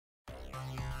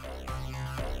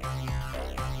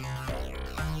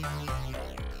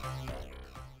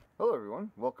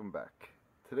everyone, welcome back.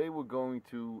 Today we're going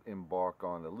to embark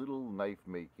on a little knife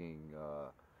making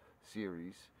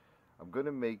series. I'm going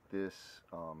to make this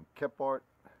Kephart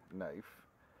knife.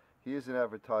 Here's an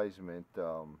advertisement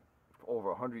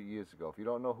over 100 years ago. If you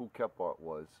don't know who Kephart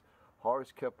was,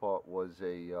 Horace Kephart was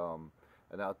an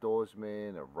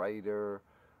outdoorsman, a writer,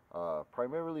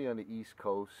 primarily on the East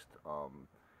Coast.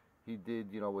 He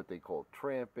did, what they call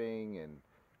tramping, and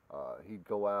he'd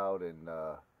go out and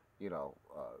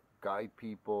guide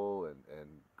people and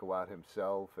go out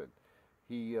himself, and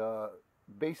he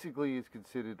basically is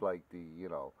considered like the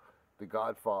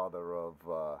godfather of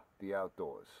the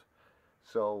outdoors.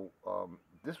 So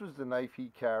this was the knife he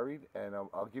carried, and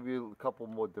I'll give you a couple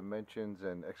more dimensions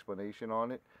and explanation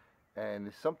on it. And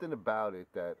there's something about it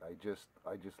that I just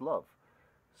love.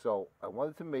 So I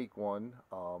wanted to make one.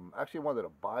 Actually, I wanted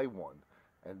to buy one,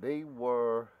 and they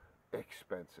were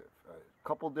expensive. A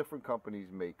couple different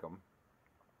companies make them,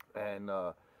 and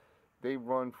they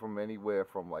run from anywhere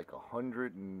from like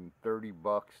 $130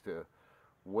 to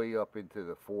way up into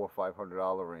the $400 or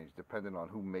 $500 range, depending on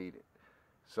who made it.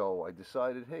 So I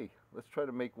decided, hey, let's try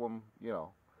to make one,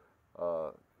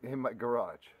 in my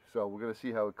garage. So we're gonna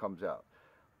see how it comes out.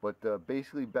 But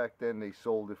basically, back then they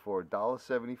sold it for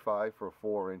 $1.75 for a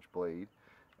 4-inch blade,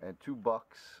 and $2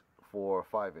 for a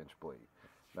 5-inch blade.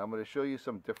 Now I'm going to show you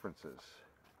some differences.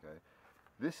 Okay,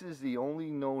 this is the only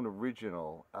known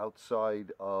original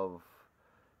outside of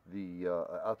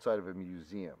a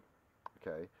museum.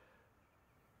 Okay,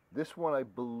 this one I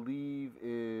believe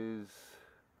is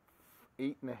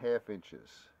 8.5 inches.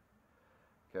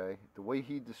 Okay, the way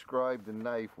he described the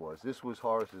knife was, this was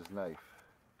Horace's knife.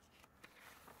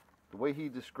 The way he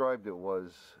described it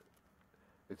was,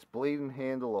 its blade and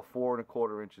handle are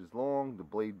 4¼ inches long, the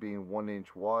blade being 1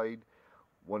 inch wide,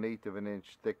 1/8 of an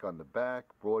inch thick on the back,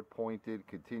 broad pointed,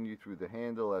 continue through the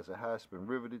handle as a hasp been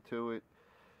riveted to it.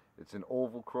 It's an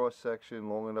oval cross section,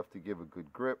 long enough to give a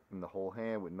good grip in the whole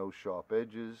hand with no sharp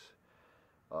edges.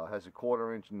 Has a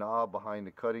 1/4 inch knob behind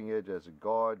the cutting edge as a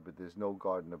guard, but there's no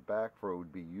guard in the back, for it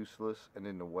would be useless and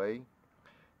in the way.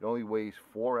 It only weighs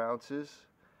 4 ounces.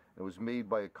 It was made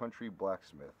by a country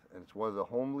blacksmith, and it's one of the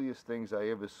homeliest things I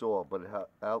ever saw, but it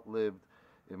outlived,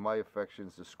 in my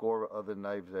affections, the score of other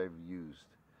knives I've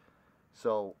used.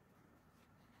 So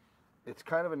it's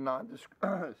kind of a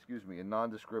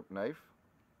nondescript knife.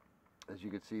 As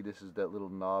you can see, this is that little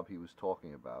knob he was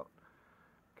talking about.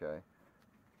 Okay,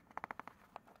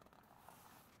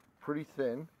 pretty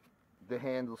thin. The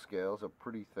handle scales are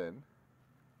pretty thin.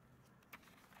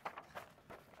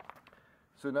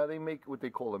 So now they make what they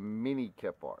call a mini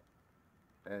Kephart,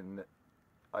 and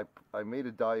I made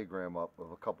a diagram up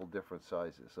of a couple different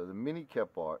sizes. So the mini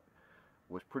Kephart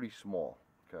was pretty small.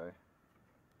 Okay,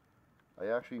 I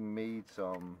actually made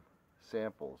some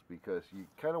samples because you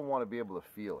kind of want to be able to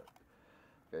feel it.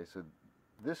 Okay, so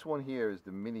this one here is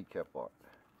the mini Kephart,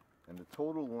 and the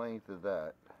total length of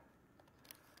that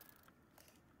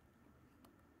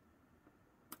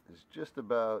is just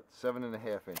about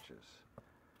 7.5 inches.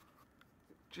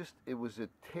 It was a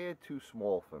tad too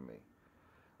small for me.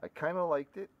 I kind of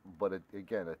liked it, but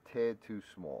again, a tad too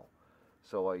small.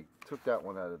 So I took that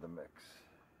one out of the mix.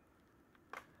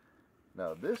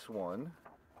 Now this one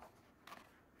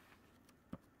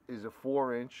is a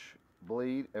 4-inch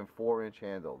blade and 4-inch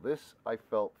handle. This I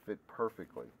felt fit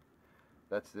perfectly.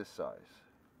 That's this size.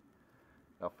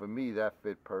 Now for me, that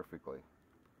fit perfectly.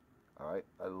 Alright,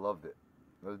 I loved it.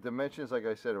 Now the dimensions, like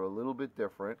I said, are a little bit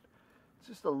different. It's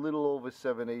just a little over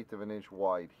 7/8 of an inch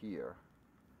wide here,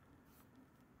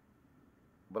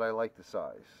 but I like the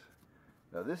size.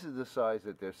 Now this is the size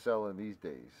that they're selling these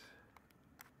days.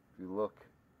 If you look,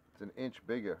 it's 1 inch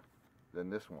bigger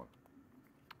than this one.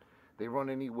 They run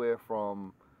anywhere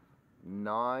from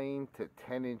 9 to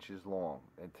 10 inches long,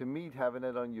 and to me, having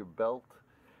it on your belt,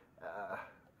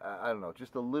 I don't know,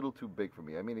 just a little too big for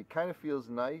me. I mean, it kind of feels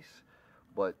nice,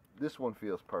 but this one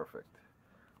feels perfect.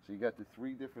 So you got the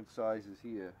 3 different sizes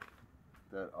here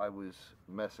that I was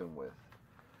messing with.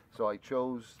 So I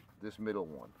chose this middle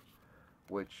one,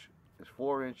 which is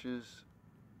 4 inches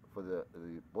for the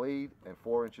blade and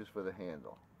 4 inches for the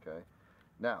handle. Okay.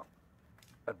 Now,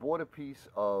 I bought a piece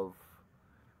of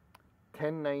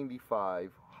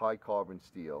 1095 high carbon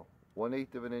steel,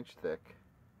 1/8 of an inch thick,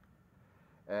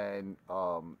 and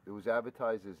it was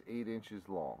advertised as 8 inches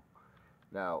long.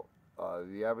 Now,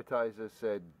 the advertiser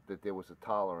said that there was a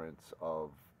tolerance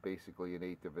of basically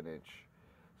 1/8 of an inch.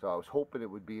 So I was hoping it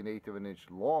would be 1/8 of an inch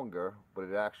longer, but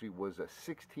it actually was a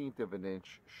 1/16 of an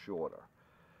inch shorter.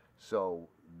 So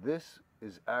this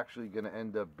is actually going to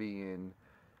end up being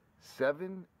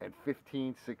 7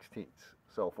 15/16.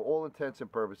 So for all intents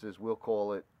and purposes, we'll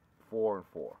call it 4 and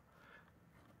 4.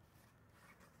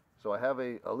 So I have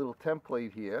a little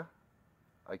template here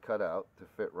I cut out to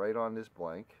fit right on this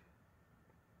blank.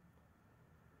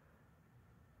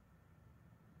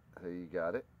 There you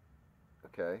got it.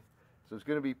 Okay, so it's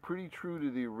going to be pretty true to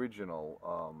the original.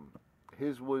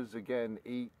 His was, again,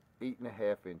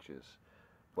 8.5 inches,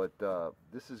 but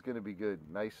this is going to be good.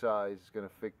 Nice size. It's going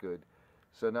to fit good.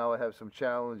 So now I have some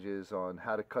challenges on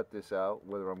how to cut this out,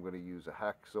 whether I'm going to use a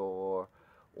hacksaw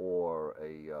or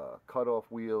a cutoff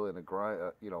wheel and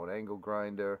an angle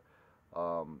grinder.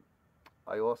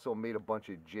 I also made a bunch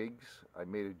of jigs. I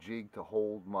made a jig to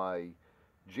hold my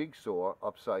jigsaw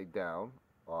upside down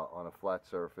on a flat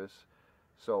surface.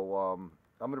 So I'm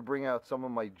going to bring out some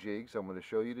of my jigs. I'm going to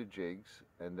show you the jigs,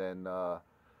 and then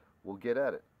we'll get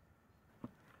at it.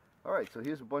 Alright, so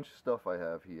here's a bunch of stuff I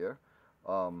have here.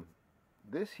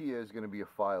 This here is going to be a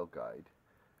file guide.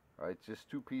 Alright, just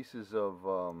 2 pieces of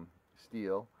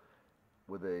steel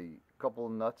with a couple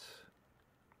of nuts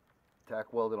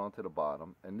tack welded onto the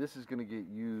bottom, and this is going to get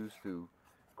used to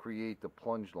create the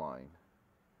plunge line.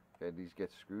 Okay, these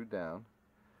get screwed down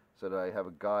so that I have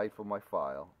a guide for my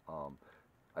file.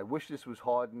 I wish this was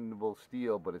hardenable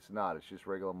steel, but it's not. It's just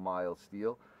regular mild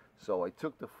steel. So I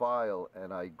took the file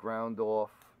and I ground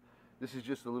off. This is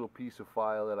just a little piece of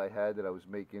file that I had that I was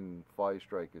making flint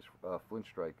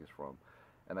strikers from,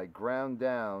 and I ground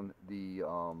down the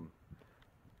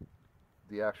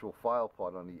actual file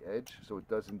part on the edge so it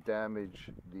doesn't damage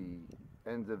the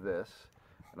end of this,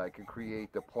 and I can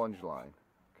create the plunge line.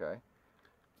 Okay,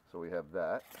 so we have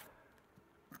that.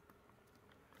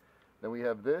 Then we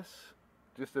have this,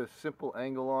 just a simple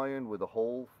angle iron with a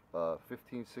hole,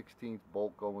 15/16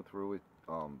 bolt going through it,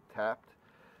 tapped,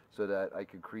 so that I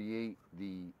can create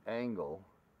the angle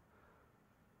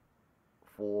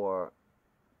for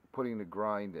putting the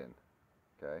grind in,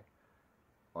 okay,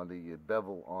 on the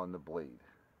bevel on the blade,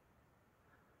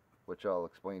 which I'll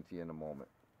explain to you in a moment.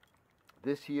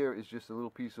 This here is just a little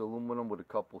piece of aluminum with a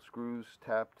couple screws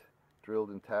drilled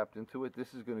and tapped into it.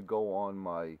 This is going to go on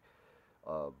my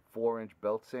 4-inch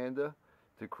belt sander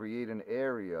to create an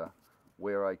area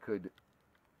where I could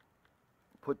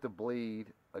put the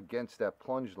blade against that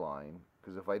plunge line,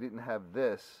 because if I didn't have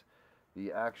this,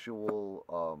 the actual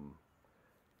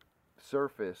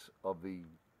surface of the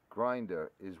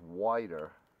grinder is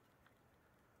wider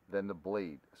than the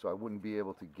blade, so I wouldn't be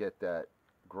able to get that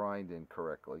grind in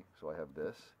correctly. So I have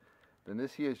this. Then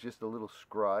this here is just a little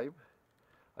scribe.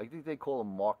 I think they call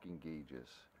them marking gauges.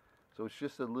 So it's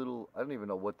just a little, I don't even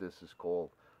know what this is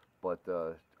called, but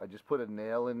I just put a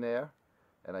nail in there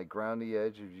and I ground the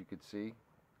edge, as you can see.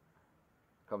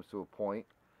 Comes to a point,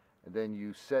 and then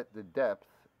you set the depth,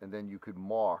 and then you could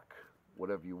mark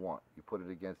whatever you want. You put it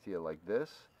against here like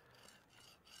this,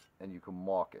 and you can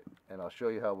mark it, and I'll show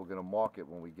you how we're going to mark it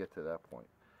when we get to that point.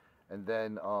 And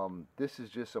then this is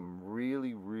just some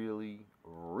really, really,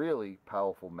 really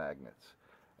powerful magnets,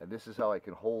 and this is how I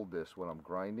can hold this when I'm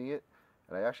grinding it.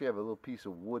 And I actually have a little piece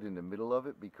of wood in the middle of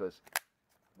it because,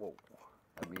 whoa,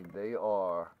 I mean, they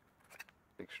are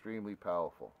extremely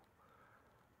powerful.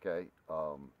 Okay,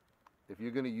 if you're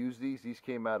going to use these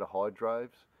came out of hard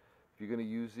drives. If you're going to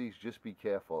use these, just be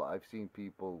careful. I've seen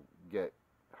people get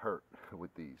hurt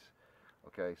with these.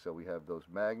 Okay, so we have those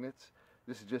magnets.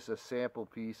 This is just a sample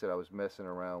piece that I was messing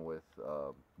around with,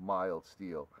 mild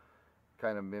steel.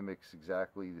 Kind of mimics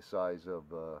exactly the size of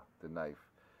the knife.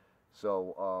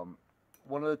 So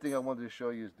one other thing I wanted to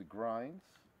show you is the grinds.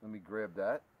 Let me grab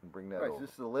that and bring that over. This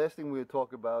is the last thing we'll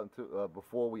talk about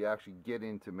before we actually get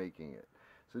into making it.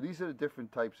 So these are the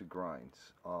different types of grinds.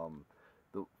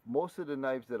 Most of the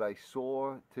knives that I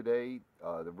saw today,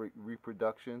 the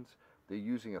reproductions, they're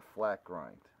using a flat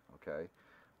grind. Okay.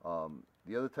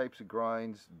 The other types of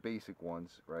grinds, basic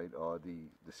ones, right, are the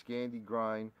Scandi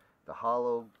grind, the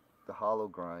hollow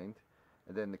grind,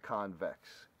 and then the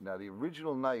convex. Now the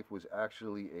original knife was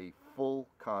actually a full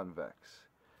convex.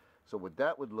 So what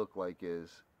that would look like is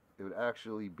it would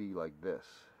actually be like this.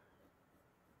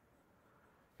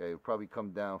 Okay, it would probably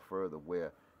come down further,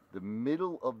 where the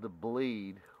middle of the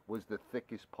blade was the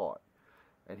thickest part.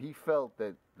 And he felt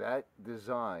that that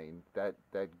design, that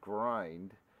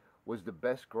grind, was the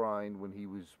best grind when he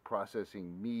was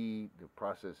processing meat,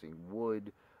 processing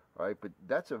wood, right? But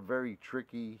that's a very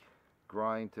tricky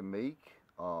grind to make,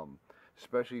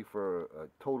 especially for a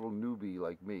total newbie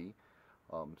like me.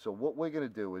 So what we're going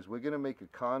to do is we're going to make a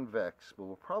convex, but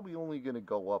we're probably only going to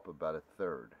go up about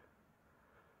 1/3.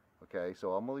 Okay,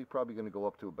 so I'm only probably going to go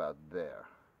up to about there.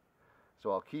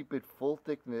 So I'll keep it full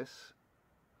thickness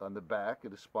on the back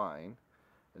of the spine,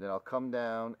 and then I'll come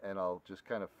down and I'll just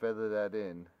kind of feather that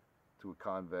in to a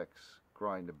convex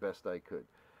grind the best I could.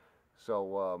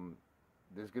 So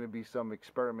there's going to be some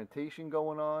experimentation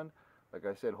going on. Like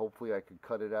I said, hopefully I could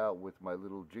cut it out with my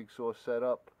little jigsaw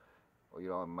setup. Or, you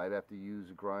know, I might have to use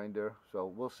a grinder. So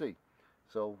we'll see.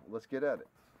 So let's get at it.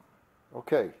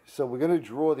 Okay, so we're going to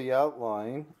draw the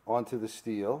outline onto the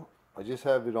steel. I just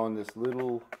have it on this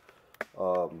little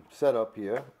setup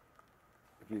here.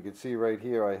 If you can see right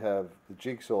here, I have the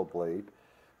jigsaw blade.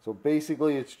 So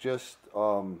basically it's just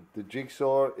the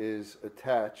jigsaw is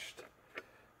attached.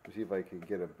 Let's see if I can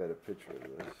get a better picture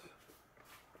of this.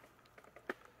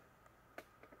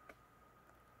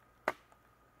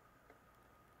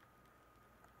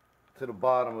 To the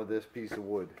bottom of this piece of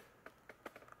wood.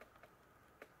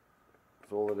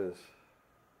 That's all it is.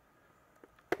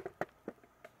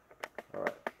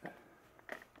 Alright.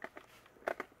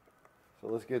 So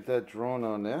let's get that drawn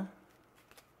on there.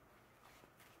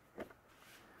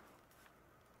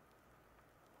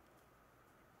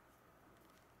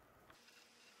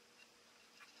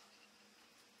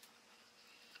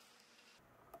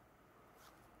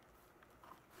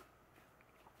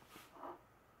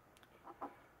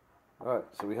 Alright,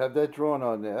 so we have that drawn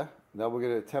on there. Now we're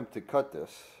going to attempt to cut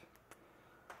this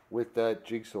with that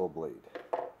jigsaw blade.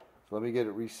 So let me get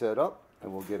it reset up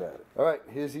and we'll get at it. Alright,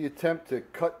 here's the attempt to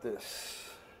cut this.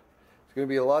 It's going to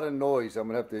be a lot of noise. I'm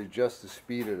going to have to adjust the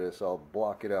speed of this. I'll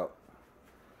block it out.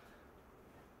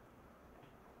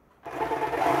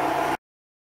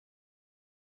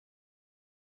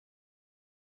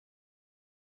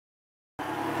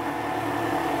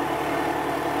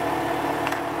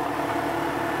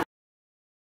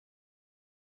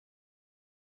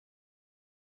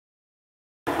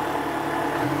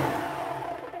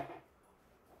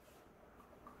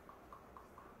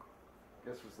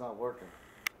 Guess it's not working.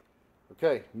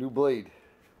 Okay, new blade.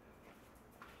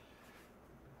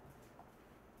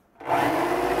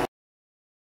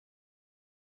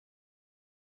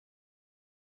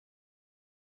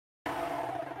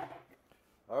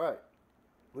 Alright,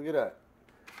 look at that.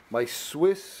 My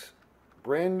Swiss,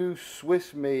 brand new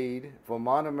Swiss made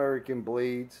Vermont American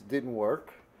blades didn't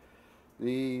work.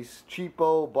 These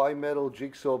cheapo bimetal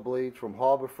jigsaw blades from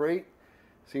Harbor Freight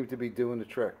seem to be doing the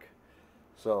trick.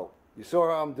 So, you saw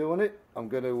how I'm doing it. I'm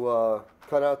going to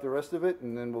cut out the rest of it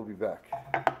and then we'll be back.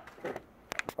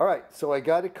 Alright, so I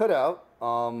got it cut out.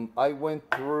 I went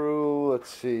through, let's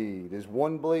see, there's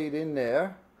one blade in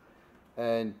there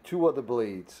and two other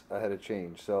blades I had to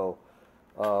change. So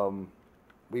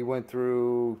we went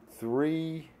through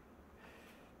three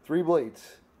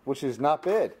blades, which is not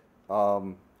bad.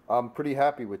 I'm pretty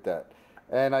happy with that.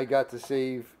 And I got to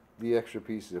save the extra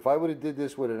pieces. If I would have did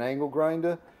this with an angle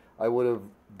grinder, I would have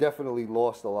definitely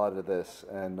lost a lot of this.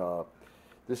 And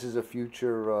this is a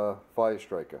future fire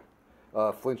striker,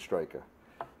 flint striker.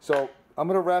 So I'm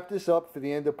going to wrap this up for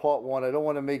the end of part one. I don't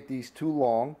want to make these too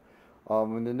long.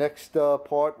 In the next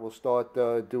part, we'll start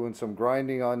doing some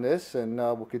grinding on this, and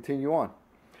we'll continue on.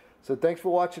 So thanks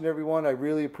for watching, everyone. I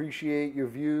really appreciate your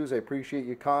views. I appreciate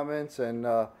your comments, and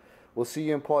we'll see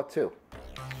you in part two.